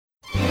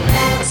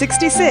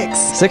66.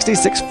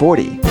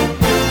 6640.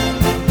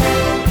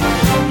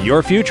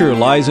 Your future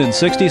lies in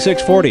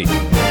 6640.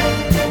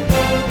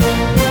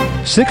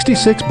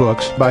 66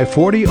 books by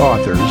 40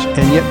 authors,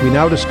 and yet we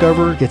now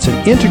discover it's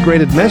an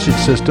integrated message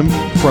system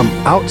from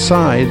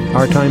outside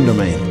our time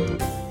domain.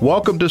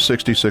 Welcome to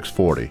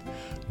 6640,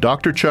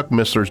 Dr. Chuck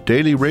Missler's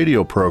daily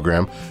radio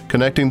program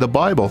connecting the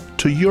Bible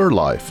to your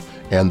life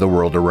and the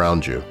world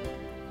around you.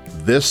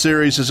 This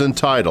series is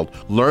entitled,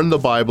 Learn the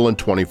Bible in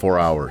 24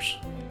 Hours.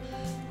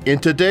 In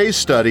today's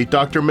study,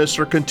 Dr.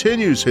 Missler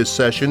continues his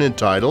session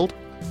entitled,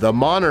 The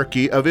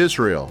Monarchy of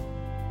Israel.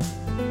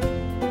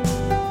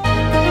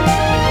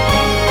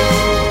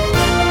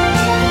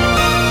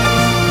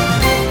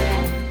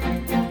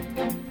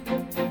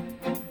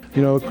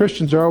 You know,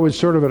 Christians are always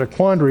sort of at a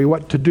quandary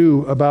what to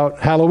do about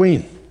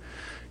Halloween.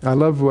 I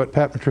love what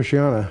Pat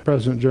Matriciana,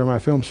 President Jeremiah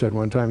Film, said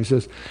one time. He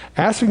says,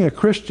 asking a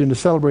Christian to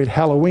celebrate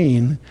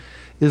Halloween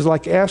is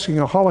like asking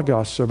a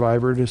Holocaust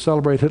survivor to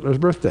celebrate Hitler's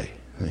birthday.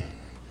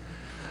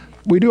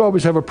 We do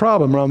always have a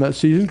problem around that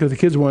season because the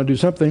kids want to do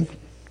something,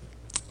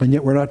 and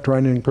yet we're not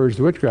trying to encourage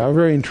the witchcraft. I'm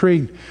very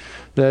intrigued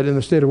that in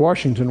the state of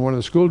Washington, one of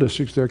the school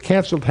districts there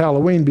canceled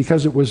Halloween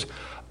because it was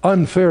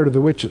unfair to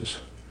the witches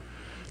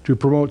to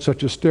promote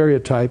such a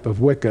stereotype of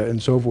Wicca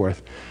and so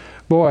forth.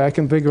 Boy, I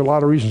can think of a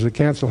lot of reasons to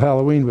cancel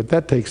Halloween, but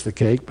that takes the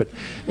cake. But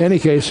in any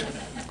case,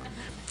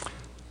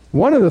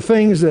 one of the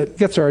things that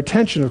gets our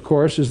attention, of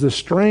course, is the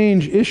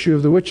strange issue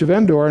of the Witch of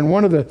Endor. And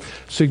one of the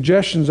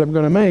suggestions I'm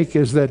going to make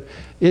is that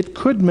it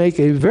could make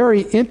a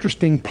very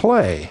interesting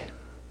play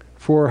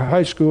for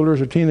high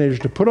schoolers or teenagers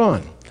to put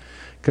on,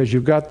 because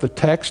you've got the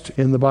text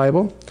in the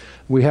Bible.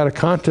 We had a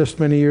contest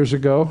many years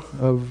ago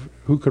of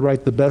who could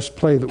write the best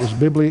play that was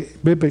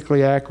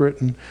biblically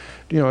accurate and,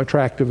 you know,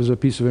 attractive as a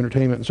piece of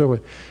entertainment and so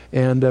forth.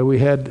 And we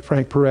had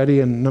Frank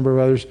Peretti and a number of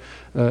others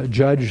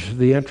judge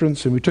the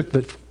entrance, and we took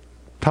the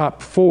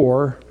top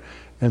 4,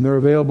 and they're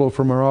available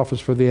from our office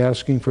for the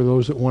asking for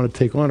those that want to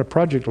take on a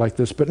project like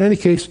this. But in any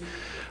case,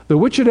 the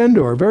Witch at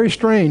Endor, a very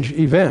strange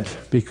event,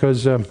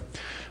 because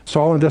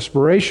Saul in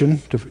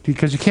desperation,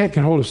 because he can't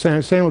get hold of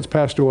Samuel's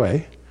passed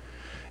away,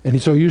 and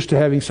he's so used to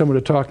having someone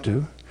to talk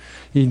to,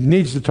 he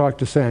needs to talk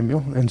to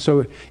Samuel. And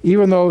so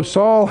even though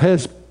Saul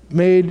has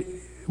made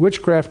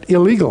witchcraft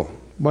illegal,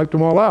 wiped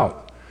them all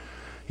out,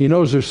 he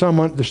knows there's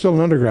still an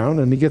underground,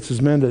 and he gets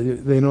his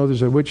men they know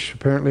there's a witch,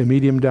 apparently a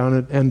medium down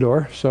at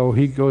Endor, so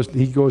he goes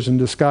in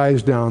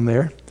disguise down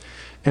there.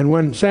 And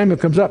when Samuel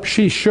comes up,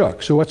 she's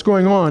shook. So what's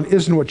going on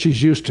isn't what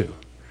she's used to.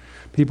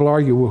 People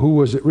argue, well, who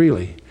was it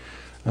really?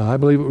 I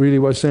believe it really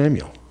was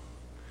Samuel.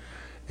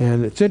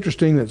 And it's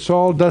interesting that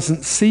Saul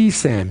doesn't see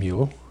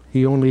Samuel,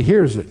 he only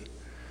hears it.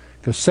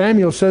 Because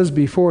Samuel says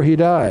before he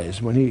dies,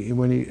 when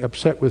he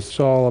upset with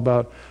Saul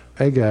about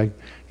Agag,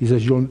 he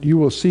says, you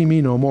will see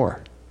me no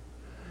more.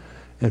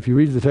 And if you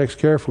read the text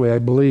carefully, I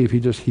believe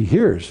he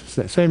hears.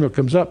 Samuel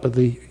comes up, but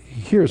he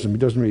hears him. He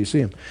doesn't really see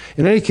him.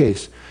 In any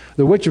case,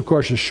 the witch, of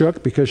course, is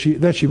shook because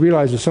then she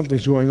realizes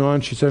something's going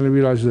on. She suddenly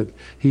realizes that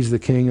he's the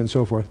king and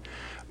so forth.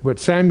 But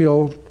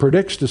Samuel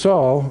predicts to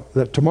Saul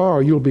that tomorrow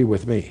you'll be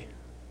with me.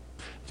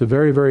 It's a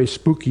very, very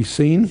spooky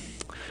scene.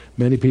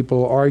 Many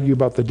people argue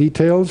about the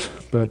details,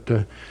 but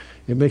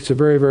it makes a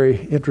very,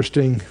 very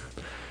interesting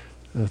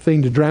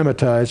thing to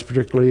dramatize,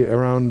 particularly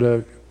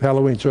around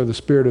Halloween, sort of the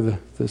spirit of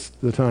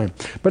the time.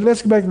 But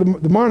let's get back to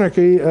the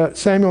monarchy.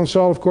 Samuel and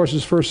Saul, of course,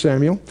 is 1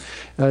 Samuel.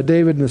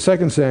 David in the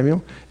 2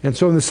 Samuel. And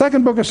so in the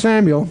second book of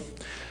Samuel,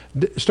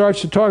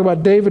 starts to talk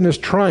about David and his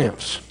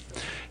triumphs.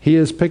 He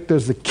is picked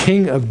as the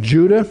king of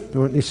Judah.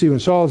 You see, when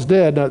Saul's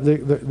dead,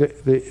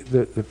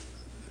 the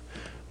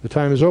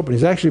time is open.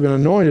 He's actually been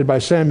anointed by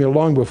Samuel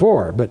long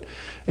before.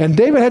 And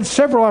David had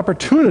several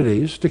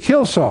opportunities to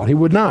kill Saul. He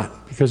would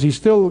not, because he's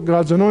still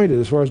God's anointed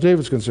as far as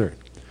David's concerned.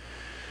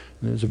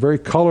 And it's a very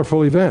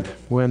colorful event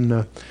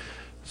when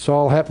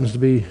Saul happens to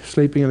be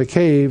sleeping in a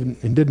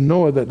cave and didn't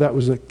know that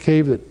was the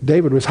cave that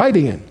David was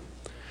hiding in.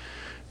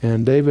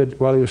 And David,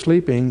 while he was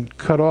sleeping,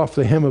 cut off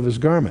the hem of his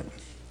garment.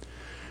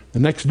 The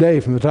next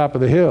day, from the top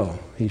of the hill,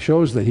 he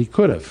shows that he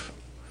could have.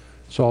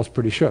 Saul's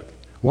pretty shook.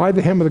 Why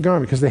the hem of the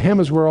garment? Because the hem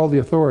is where all the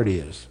authority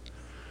is.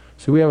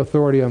 So we have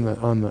authority on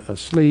the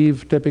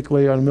sleeve,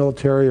 typically on the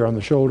military or on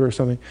the shoulder or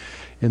something.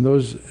 In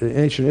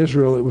ancient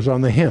Israel, it was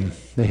on the hem.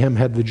 The hem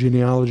had the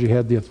genealogy,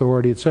 had the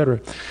authority,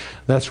 etc.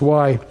 That's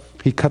why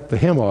he cut the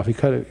hem off. He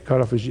cut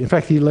off his. In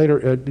fact, he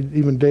later,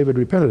 even David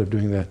repented of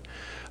doing that.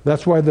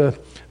 That's why the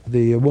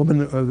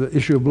woman of the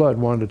issue of blood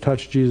wanted to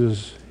touch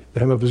Jesus, the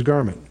hem of his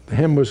garment. The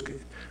hem was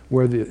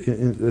where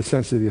in the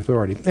sense of the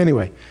authority.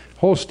 Anyway,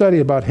 whole study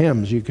about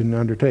hems you can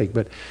undertake.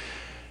 But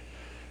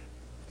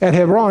at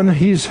Hebron,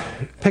 he's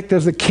picked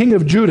as the king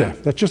of Judah.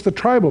 That's just the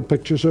tribal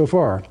picture so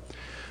far.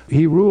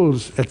 He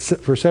rules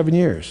for 7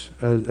 years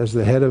as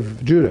the head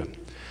of Judah.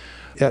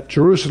 At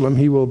Jerusalem,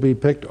 he will be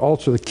picked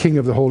also the king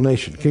of the whole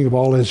nation, king of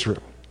all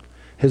Israel.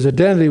 His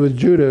identity with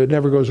Judah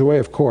never goes away,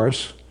 of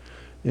course.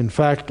 In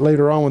fact,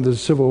 later on when there's a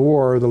civil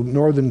war, the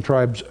northern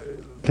tribes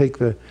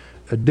take a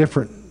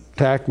different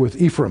tack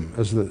with Ephraim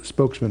as the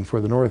spokesman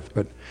for the north.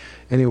 But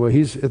anyway,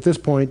 he's at this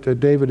point,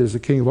 David is the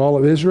king of all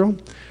of Israel.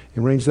 He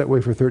reigns that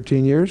way for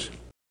 13 years.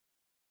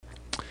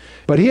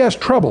 But he has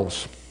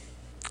troubles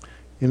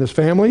in his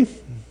family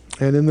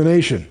and in the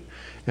nation.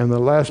 And the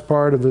last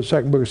part of the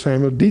second book of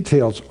Samuel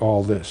details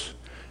all this.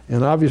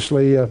 And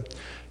obviously,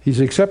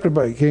 he's accepted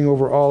by king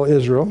over all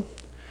Israel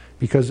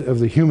because of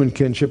the human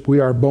kinship.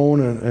 We are bone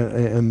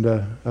and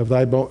of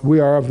thy bone. We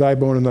are of thy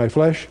bone and thy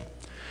flesh.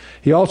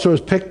 He also is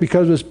picked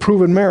because of his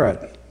proven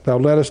merit. Thou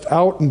leddest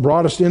out and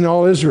broughtest in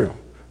all Israel.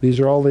 These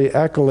are all the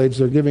accolades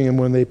they're giving him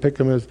when they pick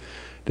him as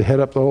to head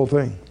up the whole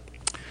thing.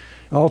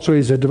 Also,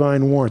 he's a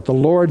divine warrant. The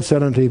Lord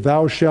said unto thee,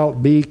 thou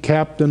shalt be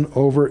captain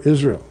over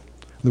Israel.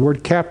 The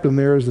word captain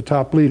there is the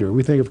top leader.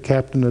 We think of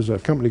captain as a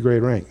company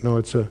grade rank.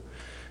 No,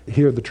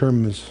 here the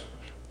term is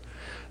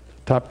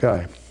top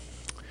guy.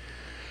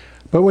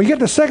 But when you get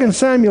to 2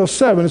 Samuel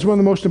 7, it's one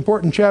of the most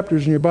important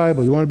chapters in your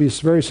Bible. You want to be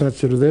very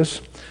sensitive to this,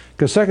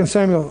 because 2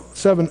 Samuel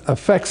 7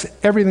 affects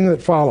everything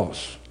that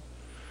follows.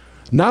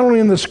 Not only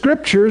in the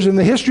scriptures, in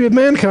the history of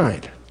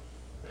mankind.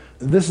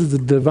 This is the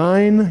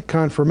divine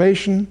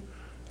confirmation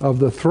of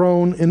the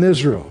throne in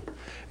Israel.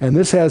 And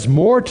this has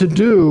more to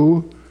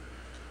do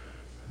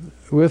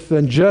with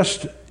than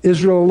just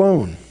Israel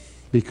alone,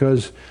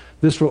 because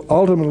this will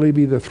ultimately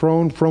be the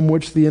throne from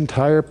which the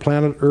entire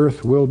planet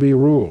Earth will be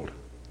ruled.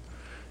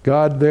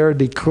 God there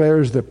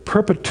declares the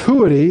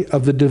perpetuity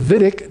of the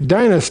Davidic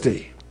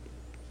dynasty.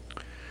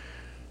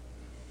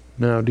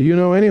 Now, do you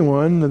know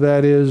anyone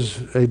that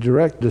is a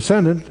direct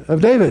descendant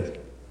of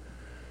David?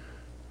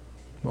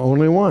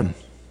 Only one,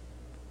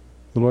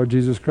 the Lord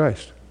Jesus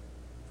Christ.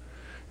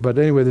 But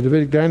anyway, the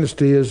Davidic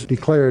dynasty is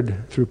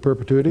declared through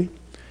perpetuity.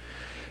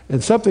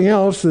 And something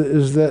else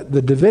is that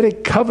the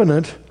Davidic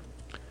covenant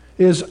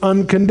is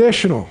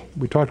unconditional.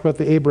 We talked about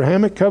the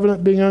Abrahamic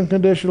covenant being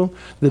unconditional.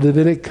 The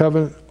Davidic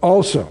covenant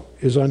also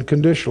is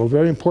unconditional.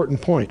 Very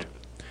important point,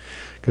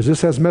 because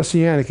this has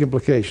messianic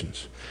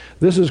implications.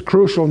 This is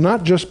crucial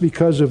not just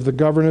because of the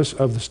governance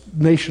of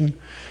the nation.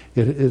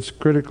 It's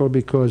critical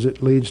because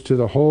it leads to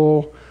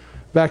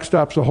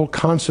backstops the whole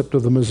concept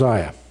of the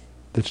Messiah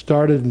that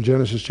started in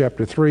Genesis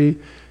chapter 3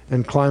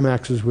 and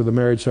climaxes with the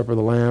marriage supper of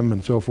the Lamb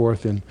and so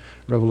forth in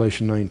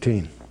Revelation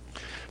 19.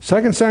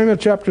 2 Samuel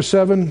chapter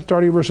 7,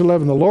 starting verse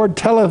 11, the Lord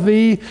telleth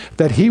thee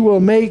that he will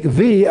make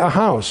thee a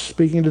house,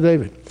 speaking to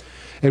David.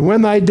 And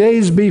when thy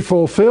days be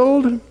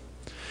fulfilled,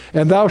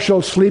 and thou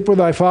shalt sleep with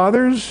thy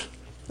fathers,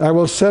 I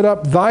will set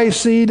up thy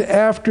seed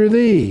after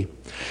thee,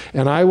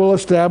 and I will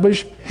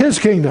establish his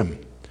kingdom.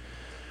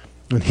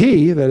 And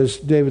he, that is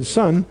David's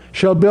son,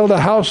 shall build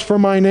a house for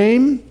my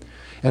name,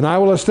 and I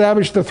will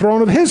establish the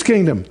throne of his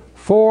kingdom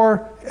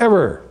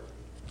forever.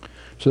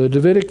 So the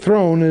Davidic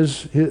throne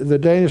the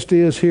dynasty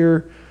is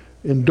here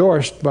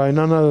endorsed by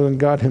none other than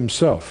God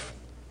himself.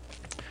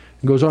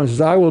 It goes on, it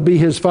says, I will be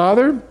his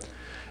father,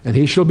 and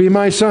he shall be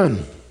my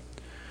son.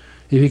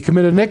 If he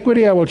commit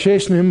iniquity, I will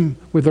chasten him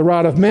with the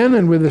rod of men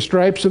and with the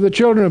stripes of the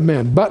children of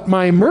men. But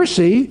my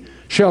mercy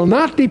shall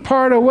not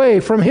depart away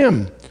from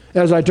him,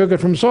 as I took it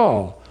from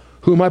Saul,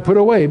 whom I put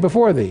away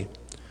before thee.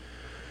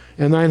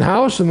 And thine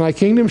house and thy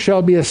kingdom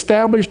shall be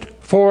established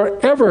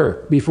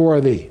forever before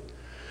thee.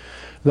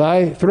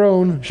 Thy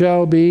throne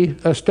shall be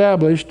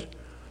established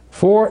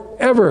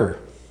forever.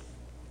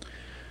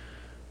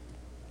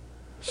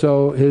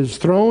 So his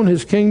throne,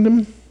 his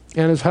kingdom,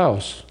 and his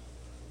house.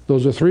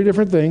 Those are three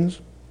different things,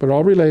 but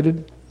all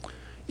related.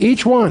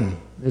 Each one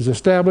is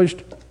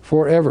established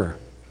forever.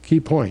 Key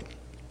point.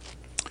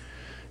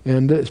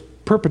 And this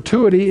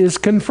perpetuity is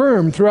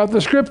confirmed throughout the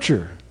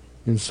scripture.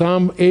 In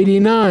Psalm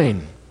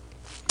 89,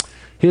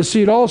 his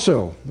seed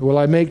also will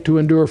I make to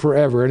endure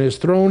forever, and his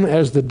throne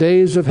as the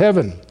days of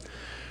heaven.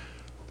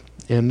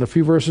 And a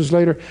few verses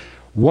later,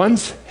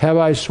 once have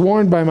I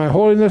sworn by my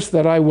holiness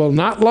that I will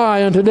not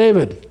lie unto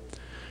David.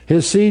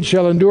 His seed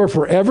shall endure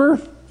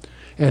forever,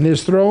 and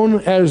his throne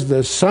as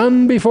the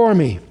sun before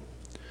me.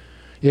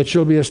 It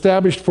shall be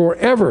established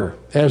forever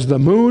as the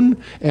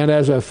moon and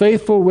as a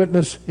faithful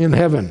witness in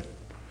heaven.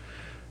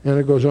 And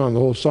it goes on, the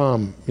whole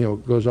psalm,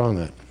 goes on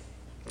that.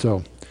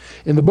 So,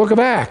 in the book of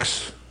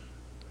Acts,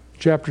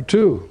 chapter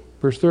 2,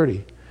 verse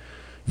 30,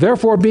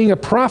 therefore being a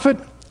prophet,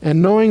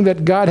 and knowing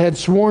that God had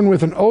sworn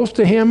with an oath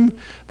to him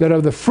that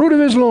of the fruit of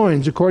his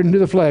loins, according to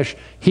the flesh,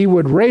 he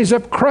would raise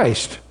up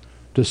Christ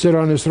to sit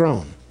on his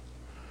throne.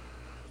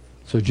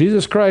 So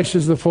Jesus Christ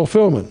is the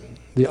fulfillment,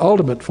 the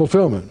ultimate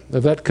fulfillment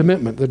of that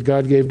commitment that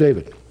God gave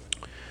David.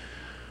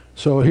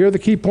 So here are the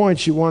key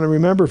points you want to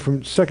remember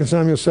from 2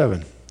 Samuel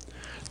 7.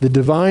 The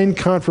divine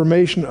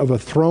confirmation of a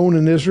throne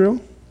in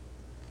Israel,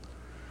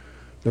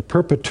 the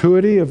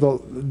perpetuity of the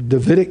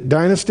Davidic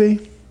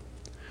dynasty,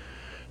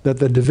 that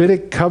the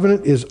Davidic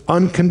covenant is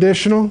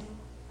unconditional,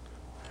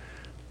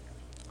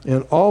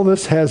 and all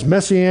this has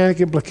messianic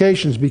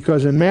implications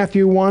because in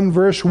Matthew 1,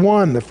 verse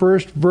 1, the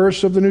first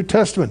verse of the New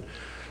Testament,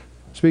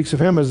 speaks of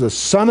him as the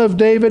son of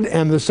David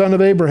and the son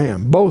of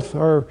Abraham. Both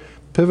are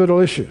pivotal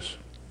issues.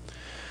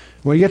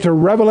 When you get to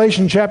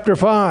Revelation chapter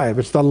 5,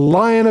 it's the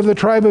Lion of the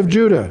tribe of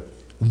Judah,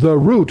 the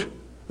root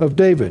of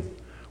David,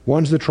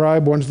 One's the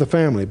tribe, one's the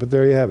family, but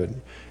there you have it.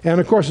 And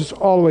of course, it's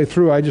all the way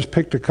through. I just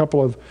picked a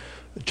couple of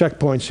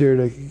checkpoints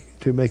here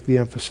to make the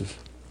emphasis.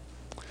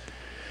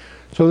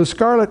 So the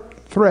scarlet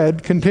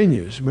thread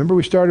continues. Remember,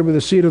 we started with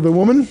the seed of the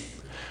woman.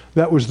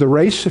 That was the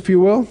race, if you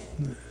will.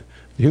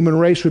 The human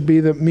race would be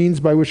the means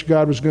by which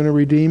God was going to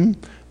redeem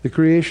the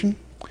creation.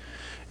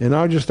 And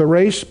not just the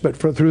race, but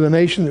through the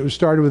nation. It was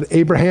started with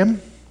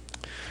Abraham.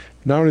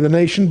 Not only the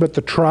nation, but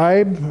the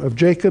tribe of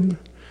Jacob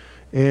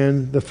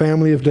and the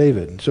family of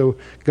David. So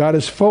God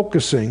is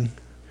focusing.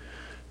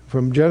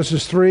 From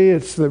Genesis 3,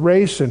 it's the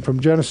race, and from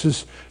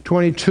Genesis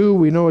 22,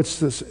 we know it's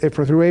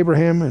through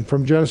Abraham, and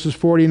from Genesis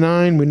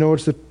 49, we know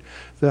it's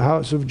the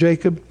house of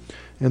Jacob,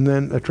 and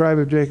then the tribe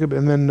of Jacob,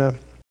 and then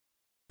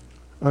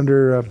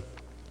under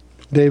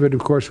David, of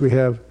course, we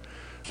have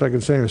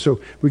 2 Samuel. So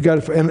we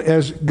got, and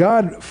as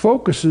God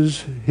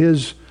focuses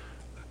His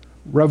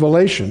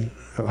revelation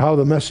of how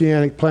the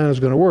Messianic plan is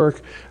going to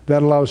work,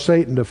 that allows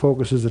Satan to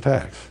focus his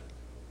attacks,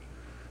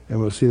 and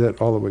we'll see that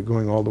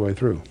going all the way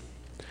through.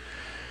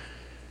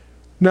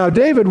 Now,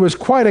 David was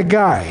quite a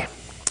guy.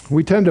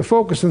 We tend to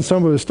focus on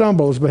some of his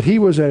stumbles, but he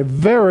was a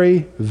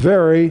very,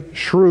 very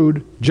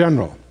shrewd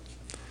general,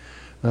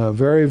 a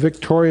very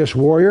victorious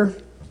warrior,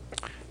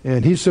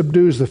 and he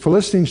subdues the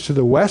Philistines to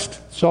the west.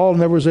 Saul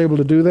never was able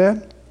to do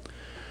that.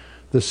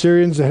 The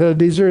Syrians, the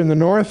Hadadezer in the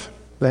north,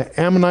 the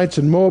Ammonites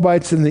and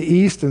Moabites in the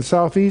east and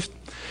southeast,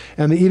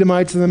 and the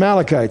Edomites and the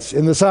Amalekites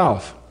in the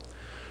south.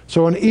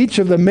 So on each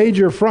of the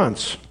major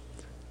fronts,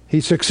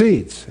 he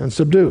succeeds and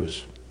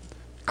subdues.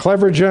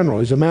 Clever general.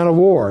 He's a man of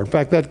war. In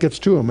fact, that gets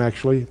to him,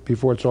 actually,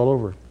 before it's all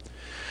over.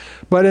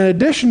 But in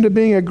addition to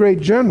being a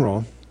great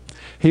general,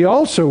 he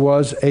also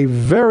was a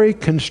very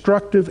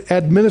constructive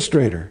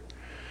administrator.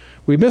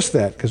 We miss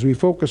that because we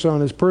focus on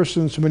his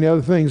person and so many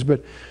other things,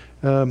 but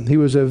he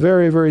was a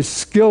very, very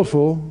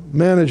skillful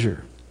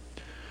manager.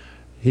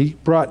 He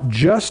brought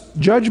just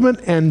judgment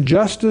and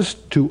justice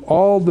to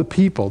all the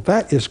people.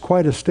 That is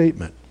quite a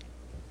statement.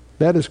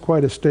 That is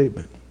quite a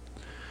statement.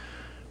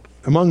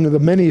 Among the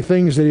many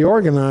things that he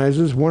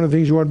organizes, one of the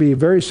things you want to be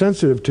very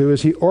sensitive to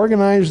is he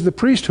organized the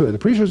priesthood. The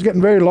priesthood was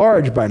getting very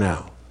large by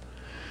now.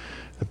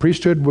 The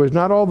priesthood was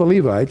not all the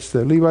Levites.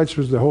 The Levites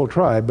was the whole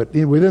tribe, but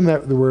within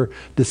that there were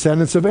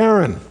descendants of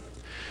Aaron.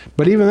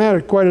 But even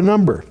that, quite a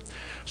number.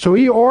 So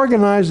he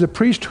organized the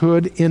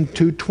priesthood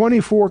into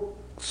 24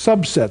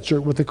 subsets, or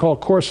what they call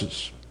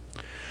courses.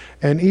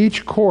 And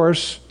each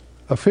course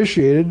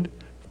officiated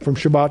from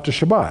Shabbat to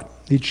Shabbat.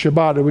 Each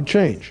Shabbat it would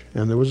change,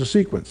 and there was a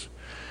sequence.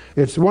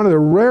 It's one of the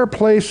rare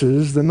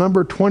places the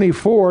number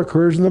 24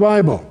 occurs in the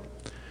Bible.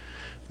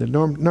 The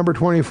number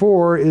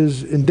 24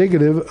 is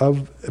indicative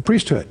of a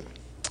priesthood.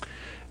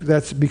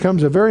 That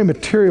becomes a very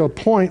material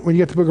point when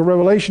you get to the book of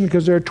Revelation,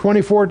 because there are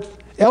 24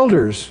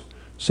 elders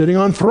sitting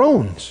on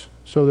thrones.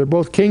 So they're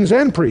both kings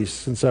and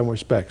priests in some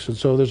respects. And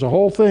so there's a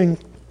whole thing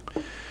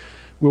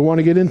we'll want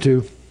to get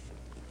into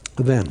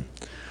then.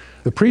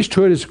 The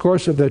priesthood is, of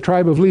course, of the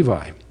tribe of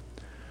Levi.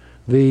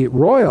 The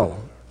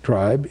royal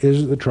tribe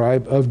is the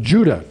tribe of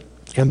Judah,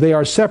 and they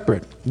are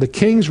separate. The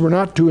kings were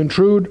not to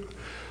intrude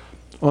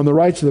on the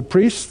rights of the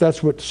priests.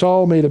 That's what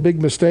Saul made a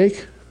big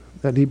mistake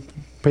that he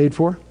paid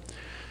for.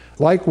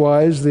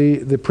 Likewise,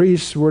 the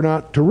priests were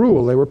not to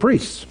rule. They were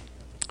priests.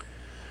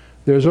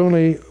 There's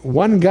only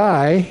one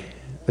guy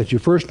that you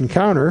first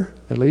encounter,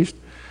 at least,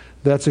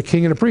 that's a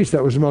king and a priest.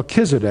 That was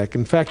Melchizedek.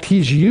 In fact,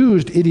 he's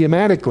used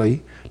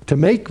idiomatically to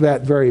make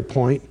that very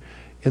point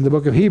in the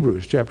book of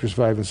Hebrews, chapters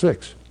 5 and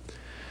 6.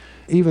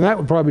 Even that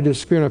would probably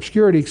disappear in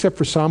obscurity, except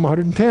for Psalm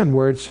 110,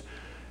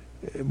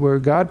 where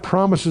God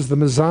promises the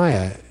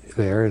Messiah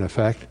there, in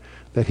effect,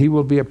 that he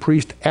will be a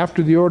priest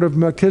after the order of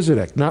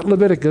Melchizedek, not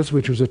Leviticus,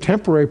 which was a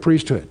temporary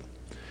priesthood,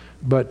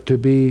 but to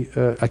be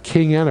a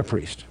king and a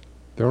priest.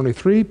 There are only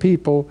three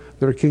people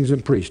that are kings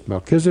and priests: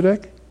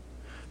 Melchizedek,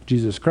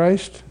 Jesus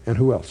Christ, and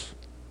who else?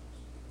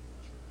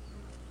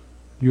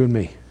 You and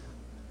me.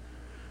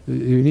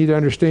 You need to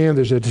understand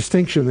there's a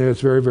distinction there that's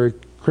very, very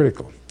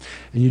critical.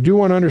 And you do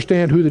want to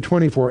understand who the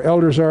 24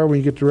 elders are when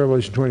you get to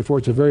Revelation 24.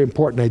 It's a very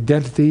important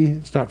identity.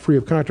 It's not free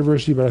of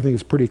controversy, but I think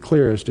it's pretty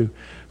clear as to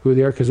who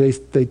they are, because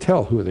they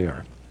tell who they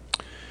are.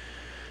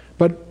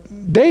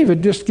 But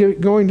David, just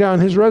going down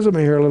his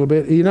resume here a little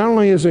bit, he not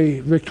only is a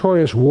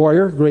victorious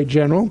warrior, great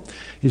general,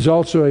 he's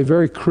also a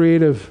very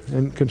creative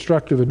and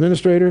constructive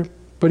administrator,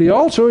 but he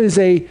also is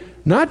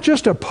not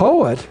just a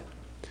poet,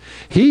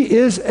 he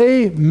is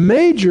a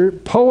major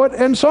poet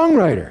and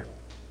songwriter.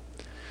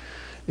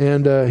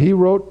 And he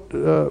wrote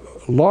a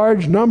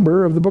large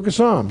number of the book of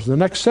Psalms. The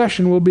next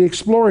session we'll be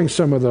exploring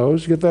some of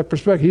those, get that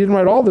perspective. He didn't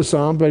write all the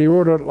Psalms, but he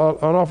wrote an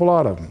awful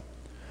lot of them.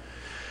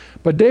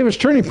 But David's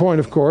turning point,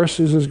 of course,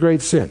 is his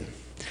great sin.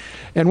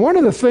 And one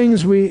of the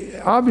things we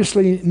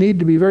obviously need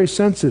to be very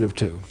sensitive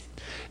to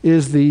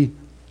is the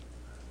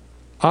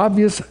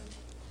obvious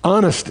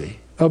honesty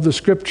of the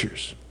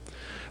Scriptures.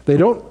 They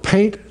don't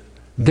paint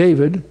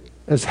David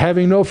as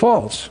having no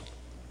faults.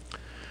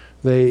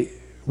 They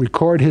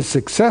record his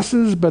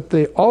successes, but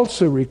they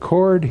also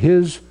record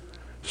his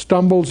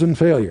stumbles and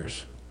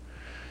failures.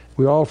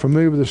 We're all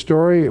familiar with the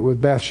story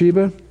with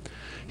Bathsheba.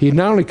 He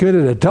not only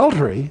committed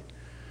adultery,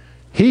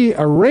 he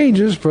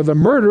arranges for the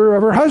murder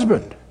of her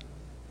husband.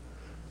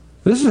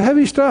 This is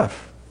heavy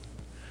stuff.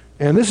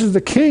 And this is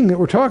the king that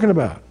we're talking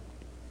about.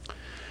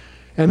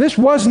 And this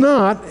was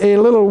not a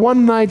little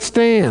one-night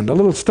stand, a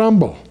little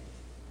stumble.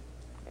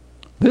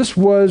 This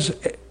was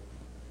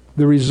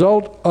the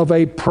result of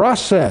a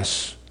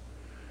process.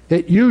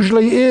 It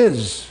usually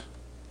is.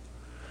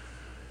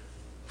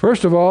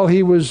 First of all,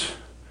 he was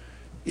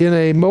in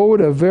a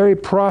mode of very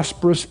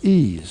prosperous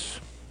ease.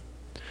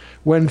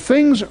 When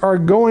things are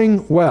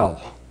going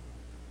well,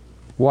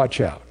 watch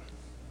out.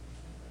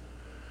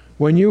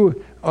 When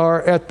you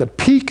are at the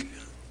peak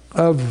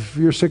of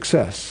your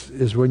success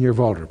is when you're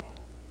vulnerable.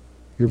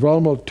 You're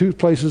vulnerable at two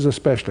places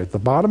especially, at the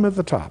bottom and at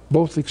the top.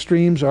 Both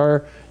extremes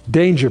are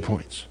danger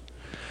points.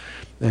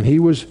 And he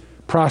was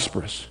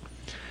prosperous.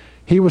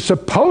 He was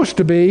supposed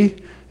to be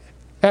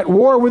at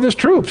war with his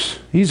troops.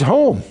 He's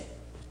home.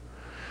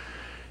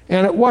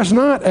 And it was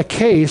not a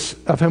case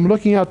of him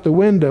looking out the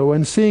window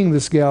and seeing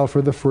this gal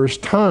for the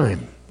first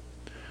time.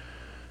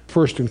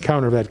 First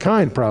encounter of that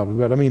kind, probably,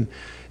 but I mean,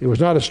 it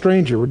was not a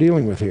stranger we're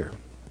dealing with here.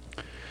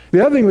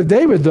 The other thing with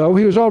David, though,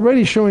 he was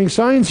already showing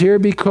signs here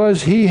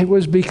because he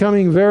was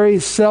becoming very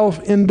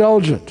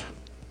self-indulgent.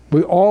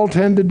 We all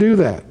tend to do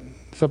that.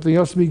 Something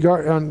else to be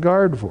on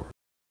guard for.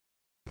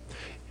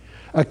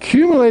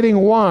 Accumulating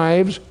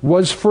wives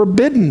was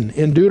forbidden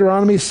in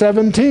Deuteronomy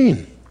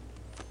 17.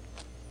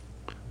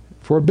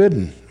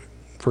 Forbidden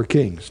for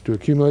kings to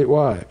accumulate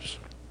wives.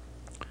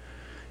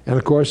 And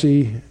of course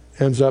he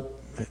ends up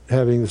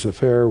having this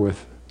affair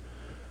with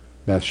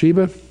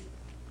Bathsheba.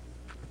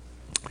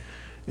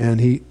 And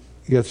he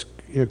gets,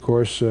 of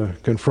course,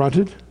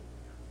 confronted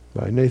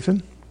by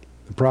Nathan,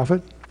 the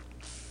prophet,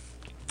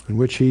 in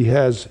which he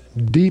has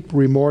deep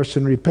remorse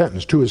and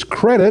repentance. To his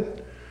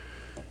credit,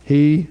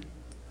 he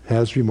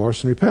has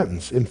remorse and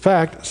repentance. In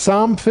fact,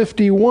 Psalm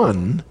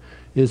 51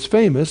 is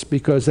famous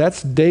because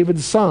that's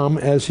David's psalm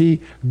as he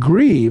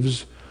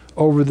grieves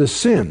over the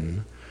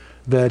sin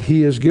that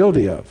he is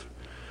guilty of,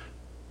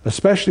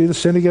 especially the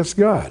sin against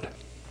God.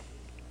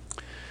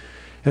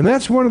 And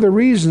that's one of the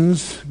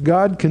reasons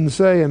God can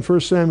say in 1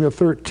 Samuel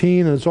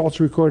 13, and it's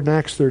also recorded in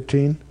Acts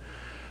 13,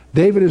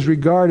 David is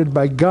regarded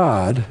by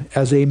God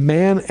as a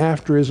man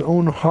after his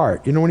own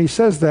heart. You know, when he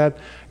says that,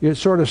 it's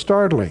sort of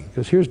startling,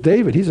 because here's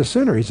David. He's a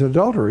sinner. He's an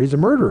adulterer. He's a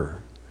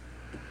murderer.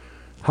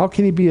 How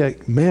can he be a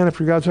man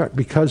after God's heart?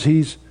 Because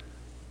he's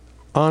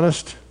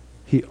honest,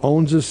 he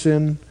owns his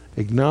sin,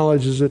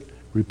 acknowledges it,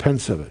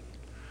 repents of it.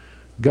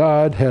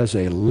 God has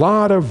a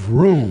lot of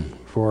room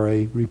for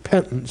a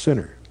repentant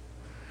sinner.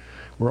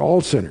 We're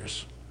all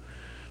sinners.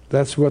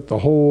 That's what the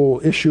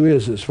whole issue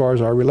is as far as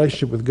our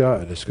relationship with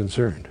God is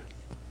concerned.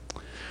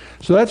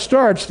 So that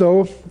starts,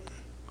 though,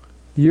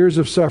 years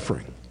of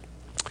suffering.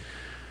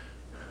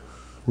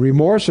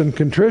 Remorse and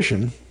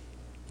contrition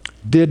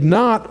did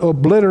not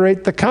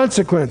obliterate the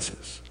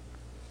consequences.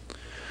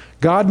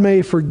 God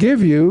may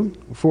forgive you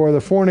for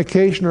the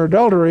fornication or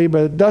adultery,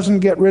 but it doesn't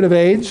get rid of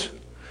AIDS.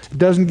 It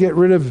doesn't get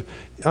rid of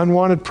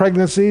unwanted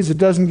pregnancies. It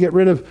doesn't get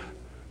rid of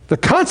the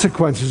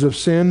consequences of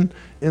sin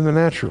in the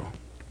natural.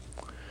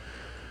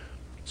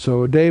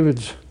 So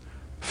David's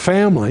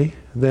family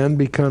then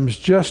becomes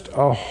just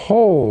a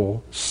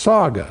whole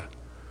saga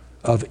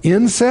of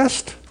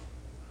incest,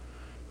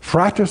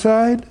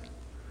 fratricide,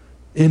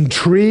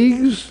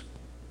 intrigues,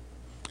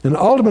 and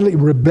ultimately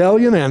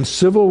rebellion and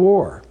civil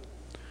war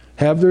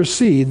have their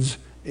seeds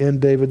in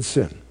David's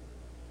sin.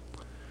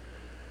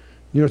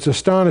 You know, it's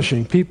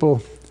astonishing.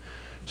 People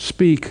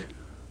speak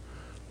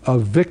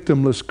of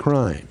victimless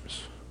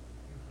crimes.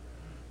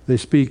 They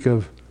speak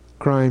of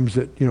crimes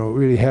that, you know,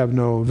 really have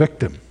no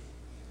victim.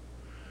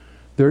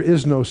 There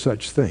is no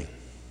such thing.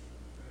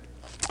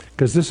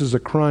 Because this is a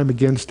crime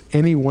against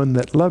anyone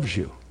that loves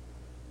you.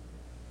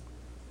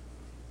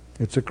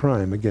 It's a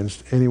crime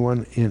against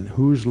anyone in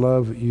whose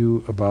love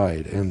you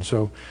abide. And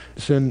so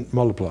sin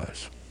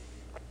multiplies.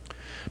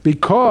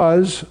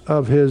 Because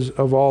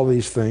of all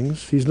these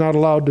things, he's not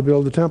allowed to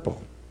build the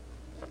temple.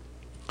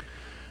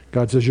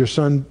 God says, your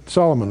son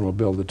Solomon will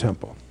build the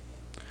temple.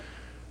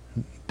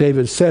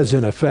 David says,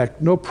 in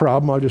effect, no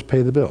problem, I'll just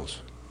pay the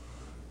bills.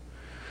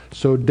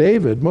 So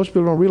David, most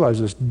people don't realize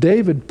this,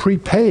 David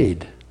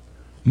prepaid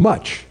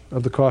much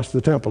of the cost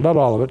of the temple. Not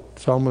all of it.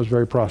 Solomon was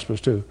very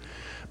prosperous too.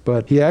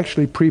 But he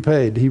actually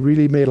prepaid. He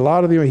really made a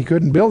lot of he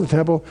couldn't build the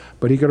temple,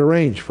 but he could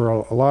arrange for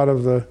a lot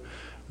of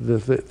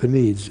the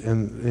needs.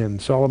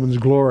 And Solomon's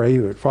glory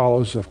that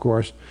follows, of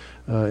course,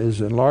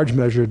 is in large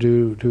measure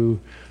due to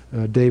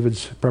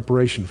David's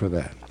preparation for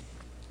that.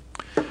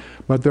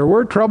 But there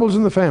were troubles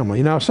in the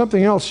family. Now,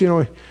 something else, you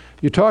know,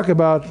 you talk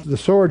about the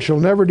sword shall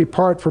never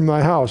depart from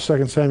thy house,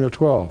 2 Samuel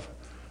 12.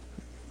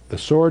 The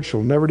sword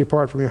shall never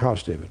depart from your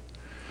house, David.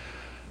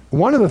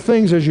 One of the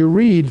things as you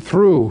read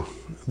through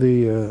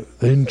the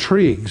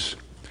intrigues,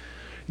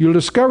 you'll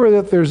discover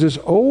that there's this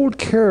old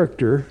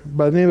character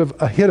by the name of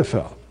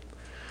Ahithophel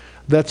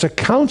that's a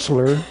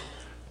counselor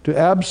to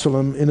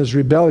Absalom in his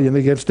rebellion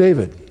against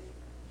David.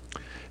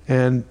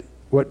 And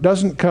what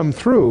doesn't come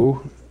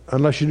through,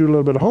 unless you do a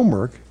little bit of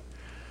homework,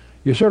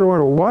 you sort of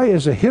wonder, why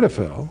is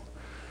Ahithophel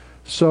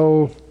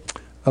so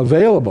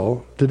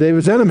available to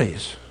David's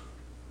enemies?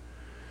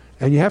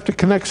 And you have to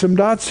connect some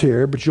dots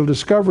here, but you'll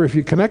discover if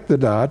you connect the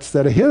dots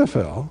that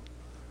Ahithophel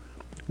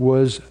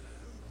was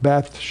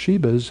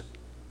Bathsheba's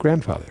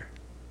grandfather.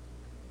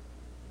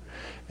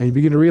 And you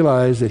begin to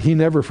realize that he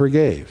never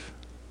forgave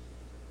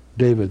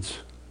David's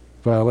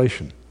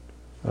violation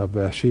of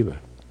Bathsheba.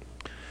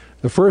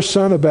 The first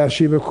son of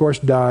Bathsheba, of course,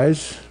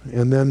 dies,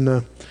 and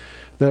then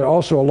there's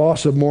also a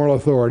loss of moral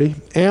authority.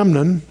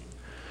 Amnon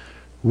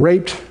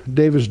raped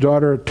David's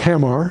daughter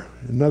Tamar,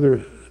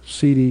 another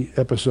seedy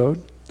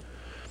episode.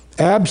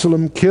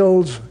 Absalom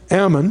kills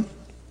Ammon,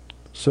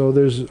 so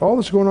there's all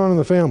this going on in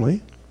the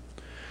family.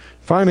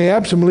 Finally,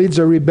 Absalom leads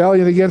a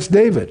rebellion against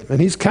David, and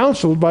he's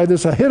counseled by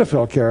this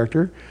Ahithophel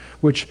character,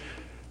 which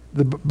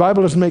the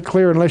Bible doesn't make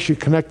clear unless you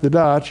connect the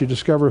dots. You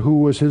discover who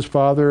was his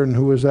father and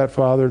who was that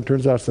father, and it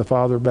turns out it's the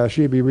father of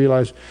Bathsheba. You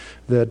realize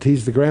that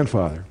he's the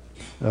grandfather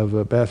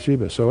of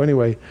Bathsheba. So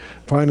anyway,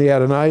 finally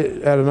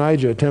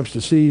Adonijah attempts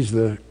to seize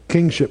the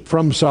kingship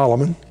from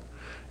Solomon,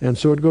 and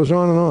so it goes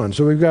on and on.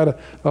 So we've got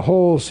a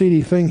whole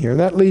seedy thing here.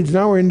 That leads,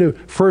 now we're into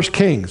 1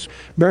 Kings.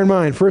 Bear in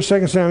mind,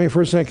 1st, 2nd Samuel,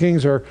 1st, 2nd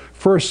Kings are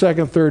 1st,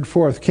 2nd, 3rd,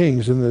 4th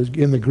Kings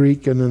in the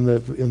Greek and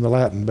in the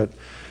Latin. But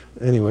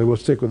anyway, we'll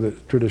stick with the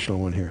traditional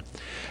one here.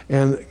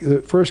 And the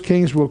 1st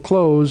Kings will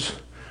close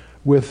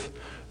with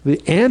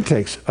the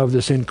antics of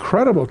this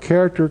incredible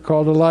character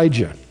called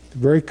Elijah, a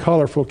very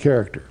colorful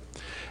character.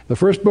 The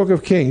first book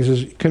of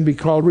Kings can be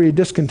called really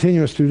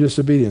discontinuous through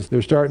disobedience.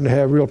 They're starting to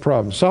have real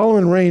problems.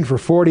 Solomon reigned for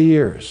 40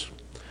 years.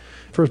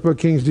 First book of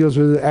Kings deals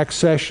with the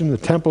accession, the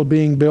temple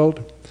being built.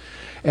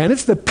 And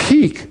it's the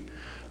peak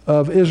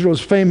of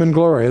Israel's fame and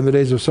glory in the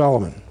days of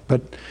Solomon.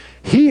 But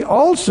he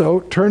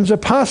also turns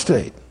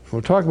apostate.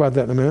 We'll talk about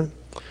that in a minute.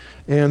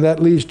 And that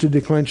leads to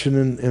declension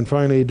and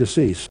finally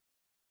decease.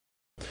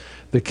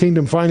 The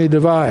kingdom finally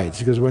divides,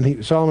 because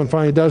when Solomon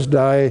finally does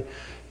die,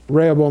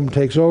 Rehoboam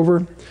takes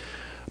over.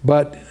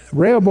 But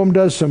Rehoboam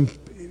does some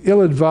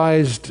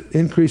ill-advised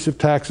increase of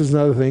taxes and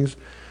other things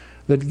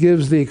that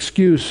gives the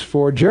excuse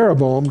for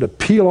Jeroboam to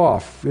peel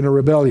off in a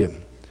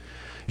rebellion.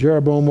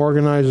 Jeroboam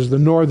organizes the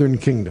northern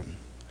kingdom.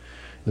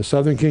 The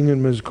southern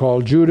kingdom is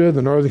called Judah,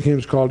 the northern kingdom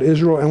is called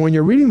Israel. And when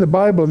you're reading the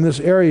Bible in this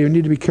area, you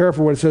need to be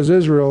careful when it says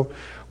Israel,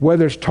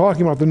 whether it's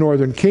talking about the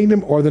northern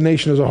kingdom or the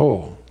nation as a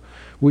whole.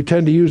 We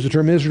tend to use the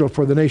term Israel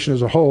for the nation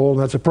as a whole, and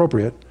that's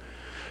appropriate.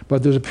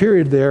 But there's a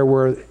period there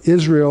where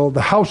Israel,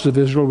 the house of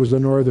Israel, was the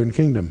northern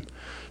kingdom.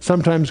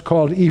 Sometimes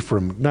called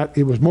Ephraim.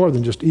 It was more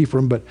than just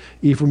Ephraim, but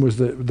Ephraim was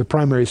the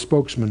primary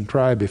spokesman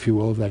tribe, if you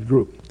will, of that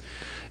group.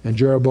 And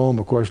Jeroboam,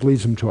 of course,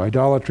 leads them to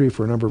idolatry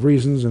for a number of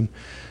reasons. And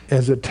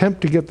as an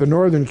attempt to get the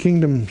northern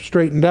kingdom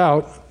straightened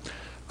out,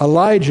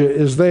 Elijah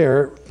is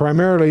there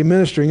primarily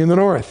ministering in the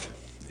north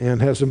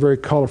and has some very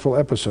colorful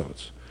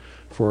episodes.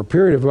 For a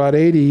period of about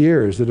 80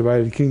 years, the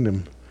divided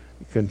kingdom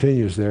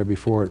continues there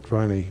before it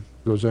finally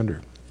goes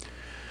under.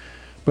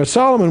 But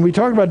Solomon, we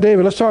talked about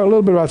David. Let's talk a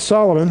little bit about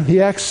Solomon.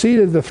 He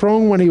acceded the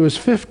throne when he was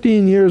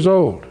 15 years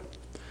old.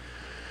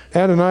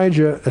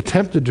 Adonijah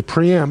attempted to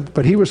preempt,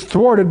 but he was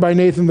thwarted by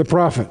Nathan the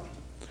prophet.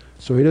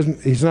 So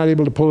he's not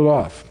able to pull it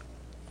off.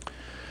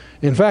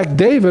 In fact,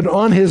 David,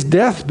 on his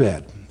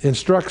deathbed,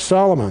 instructs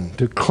Solomon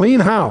to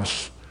clean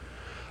house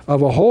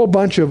of a whole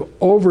bunch of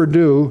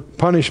overdue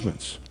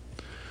punishments.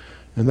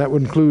 And that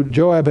would include,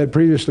 Joab had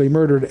previously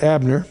murdered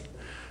Abner.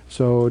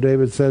 So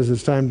David says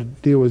it's time to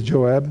deal with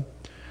Joab.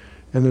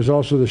 And there's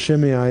also the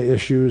Shimei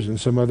issues and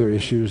some other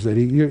issues that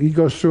he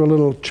goes through a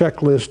little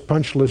checklist,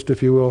 punch list,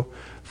 if you will,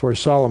 for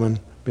Solomon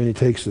when he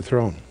takes the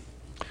throne.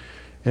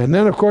 And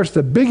then, of course,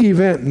 the big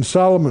event in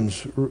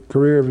Solomon's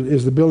career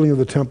is the building of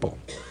the temple.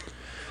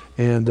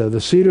 And the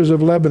cedars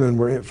of Lebanon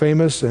were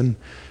famous, and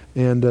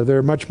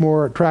they're much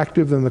more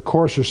attractive than the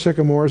coarser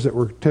sycamores that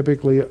were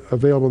typically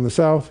available in the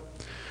south.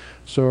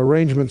 So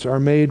arrangements are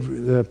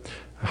made.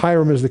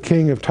 Hiram is the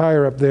king of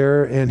Tyre up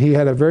there, and he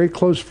had a very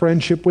close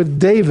friendship with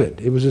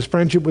David. It was his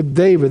friendship with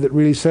David that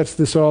really sets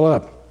this all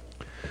up.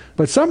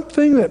 But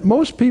something that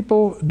most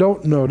people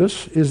don't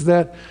notice is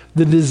that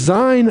the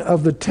design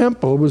of the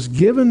temple was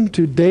given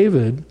to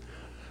David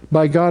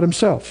by God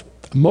himself.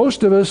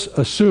 Most of us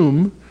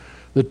assume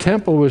the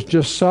temple was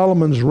just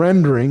Solomon's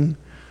rendering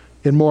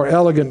in more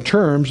elegant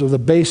terms of the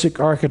basic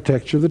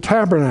architecture of the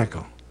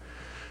tabernacle.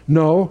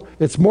 No,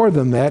 it's more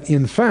than that.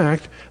 In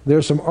fact,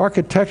 there's some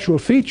architectural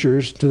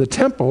features to the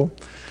temple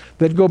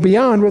that go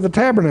beyond what the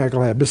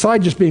tabernacle had,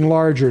 besides just being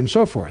larger and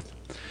so forth.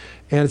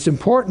 And it's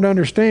important to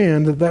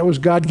understand that that was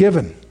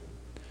God-given.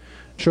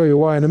 I'll show you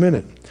why in a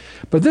minute.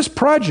 But this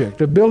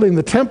project of building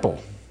the temple,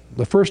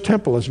 the first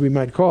temple as we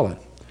might call it,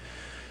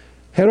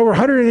 had over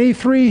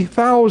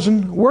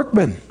 183,000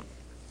 workmen,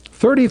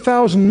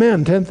 30,000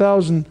 men,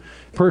 10,000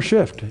 per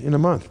shift in a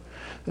month.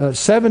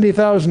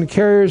 70,000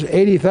 carriers,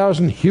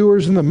 80,000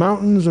 hewers in the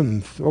mountains,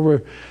 and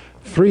over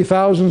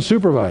 3,000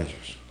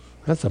 supervisors.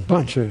 That's a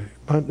bunch.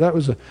 That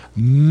was a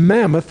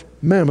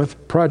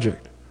mammoth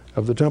project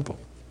of the temple.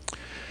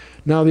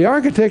 Now, the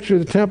architecture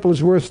of the temple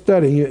is worth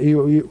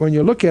studying. When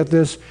you look at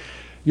this,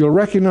 you'll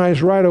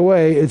recognize right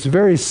away it's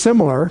very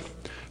similar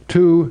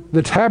to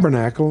the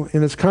tabernacle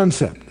in its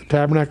concept. The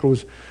tabernacle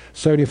was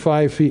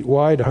 75 feet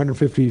wide,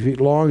 150 feet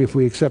long, if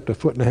we accept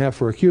 1.5 feet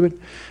for a cubit.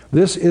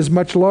 This is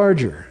much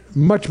larger,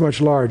 much, much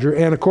larger,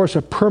 and of course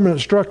a permanent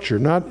structure,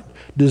 not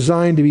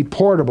designed to be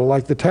portable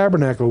like the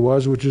tabernacle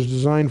was, which is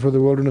designed for the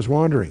wilderness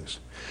wanderings.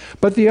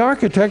 But the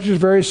architecture is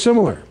very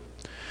similar.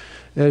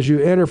 As you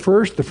enter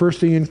first, the first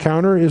thing you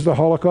encounter is the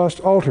Holocaust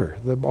altar,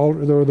 or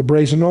the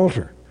brazen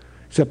altar,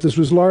 except this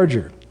was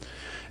larger.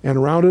 And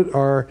around it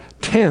are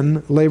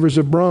 10 lavers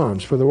of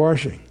bronze for the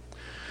washing.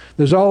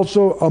 There's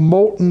also a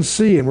molten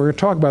sea, and we're going to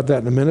talk about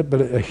that in a minute,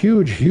 but a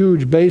huge,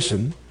 huge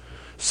basin,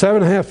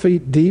 7.5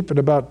 feet deep and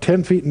about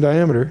 10 feet in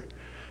diameter,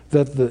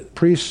 that the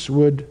priests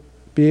would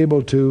be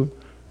able to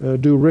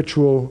do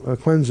ritual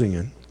cleansing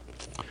in.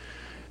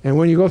 And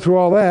when you go through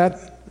all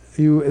that,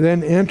 you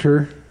then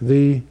enter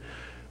the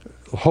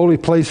holy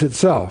place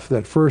itself,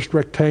 that first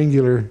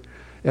rectangular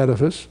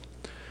edifice.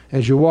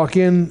 As you walk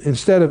in,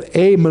 instead of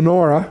a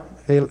menorah,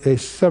 a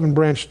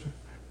 7-branched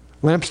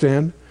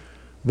lampstand,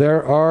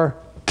 there are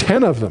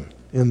 10 of them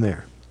in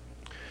there.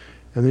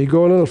 And then you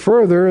go a little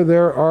further,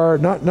 there are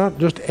not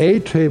just a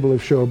table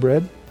of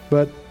showbread,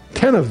 but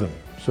 10 of them.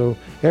 So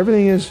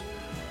everything is,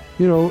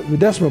 the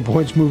decimal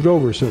points moved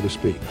over, so to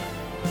speak.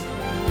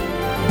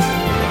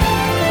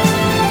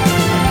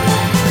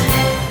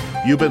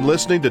 You've been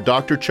listening to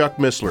Dr. Chuck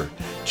Missler,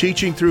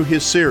 teaching through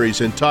his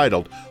series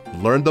entitled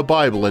Learn the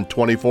Bible in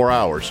 24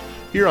 Hours,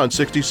 here on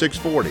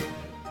 6640.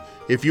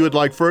 If you would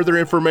like further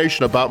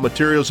information about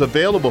materials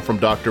available from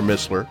Dr.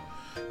 Missler,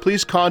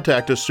 please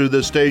contact us through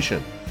this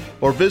station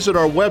or visit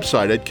our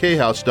website at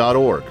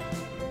khouse.org.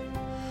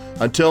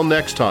 Until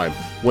next time,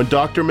 when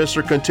Dr.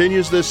 Missler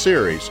continues this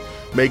series,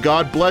 may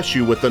God bless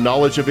you with the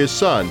knowledge of His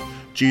Son,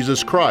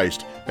 Jesus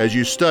Christ, as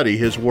you study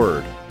His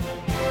Word.